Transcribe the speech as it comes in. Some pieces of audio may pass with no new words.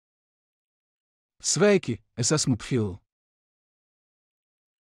Sveiki, es esmu Phil.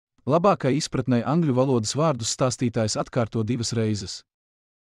 Labākai izpratnei angļu valodas vārdus stāstītājs atkārto 2 reizes.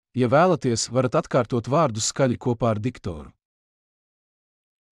 Ja vēlaties, varat atkārtot vārdus skaļi kopā ar diktoru.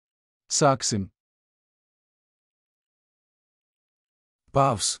 Sāksim.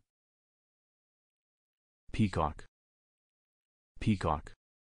 Pāvs, Peacock. Peacock.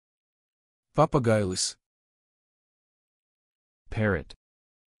 papagailis, Parrot.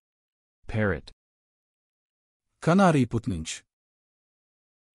 Parrot. kanārijputniņš,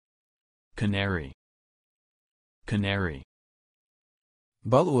 Canary. Canary.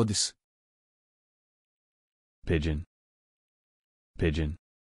 balodis, Pigeon. Pigeon.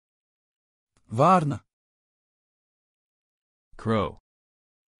 vārna, Crow.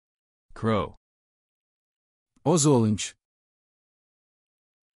 Crow. ozoliņš,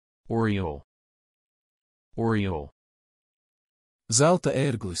 Oriole. Oriole. zelta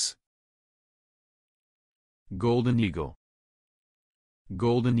ērglis, Golden eagle.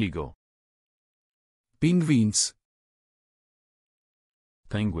 Golden eagle. pingvīns,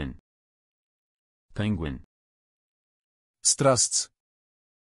 Penguin. Penguin. strazds,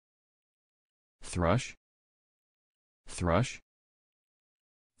 Thrush. Thrush.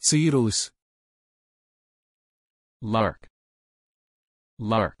 cīrulis, Lark.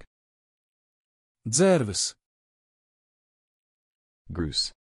 Lark. dzērves,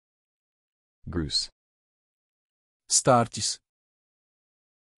 Goose. Goose. stārķis,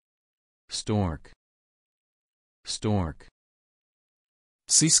 Stork. Stork.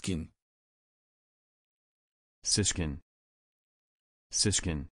 siskin, Siskin.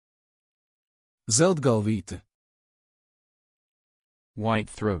 Siskin. zeltgalvīte, White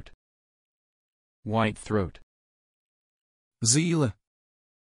throat. White throat. zīle,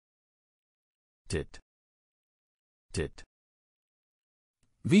 Tit. Tit.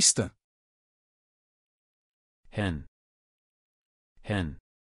 vista, Hen. Hen.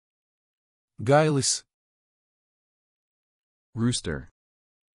 gailis, Rooster.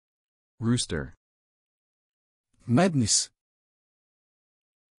 Rooster. mednis,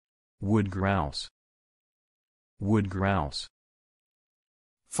 Wood grouse. Wood grouse.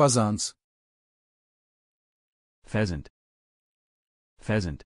 fazāns, Pheasant.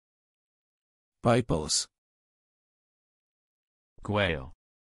 Pheasant. paipalas, Quail.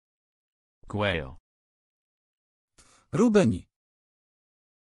 Quail. rubeņi,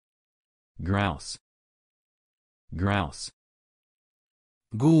 Grouse. Grouse.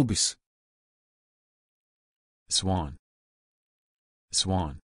 gulbis, Swan.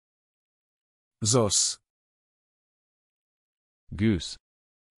 Swan. zos, Goose.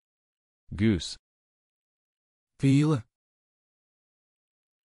 Goose. pīle,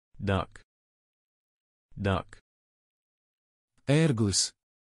 Duck. Duck. ērglis,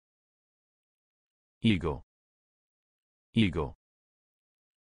 Eagle. Eagle.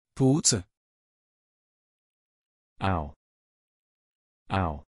 pūce, Owl.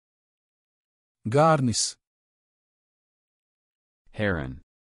 Owl. gārnis, Heron.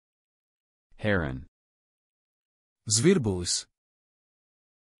 Heron. zvirbulis,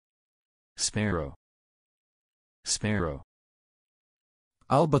 Sparrow. Sparrow.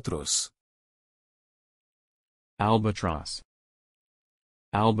 albatros, Albatross.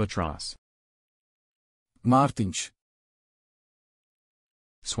 Albatross. mārtiņš,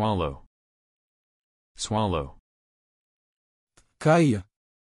 Swallow. Swallow. kaija,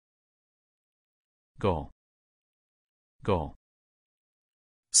 Gull. Gull.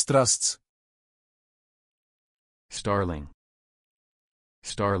 strazds, Starling.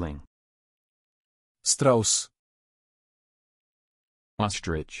 Starling. strauss,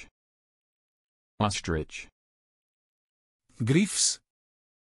 Ostrich. Ostrich. grifs,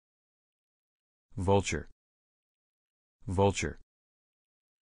 Vulture. Vulture.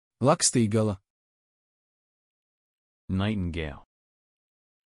 lakstīgala, Nightingale.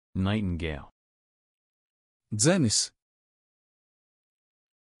 Nightingale. dzenis,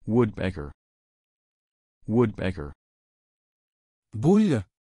 Woodpecker. Woodpecker. buļļa,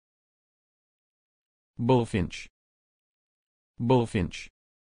 Bullfinch. Bullfinch.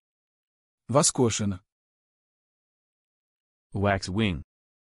 vaskošana, Wax wing.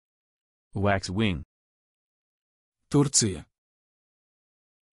 Wax wing. Turcija,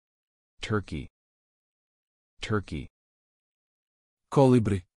 Turkey. Turkey.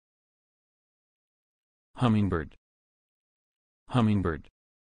 kolibri, Hummingbird. Hummingbird.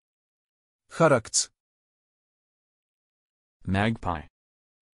 harakts, Magpie.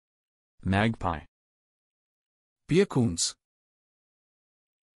 Magpie. piekuns,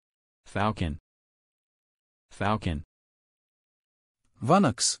 Falcon. Falcon.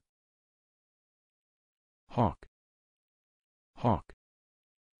 vanaks, hawk, hawk,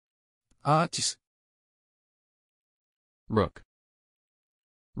 āķis, rook,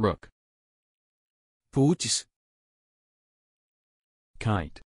 rook, pūķis,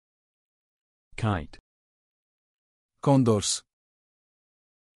 kite, kite, kondors,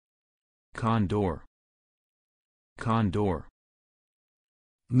 condor, condor,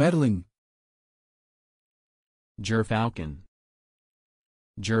 merliņ, gerfalcon,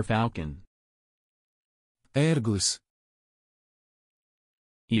 gerfalcon, ērglis,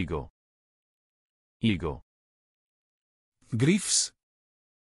 eagle, eagle, grifs,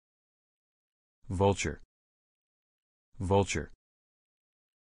 vulture, vulture,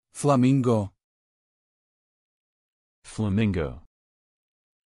 flamingo, flamingo,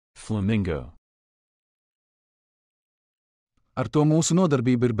 flamingo. Ar to mūsu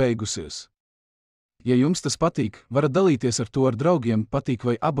nodarbība ir beigusies. Ja jums tas patīk, varat dalīties ar to ar draugiem, patīk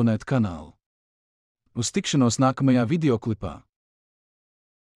vai abonēt kanālu. Uz tikšanos nākamajā videoklipā!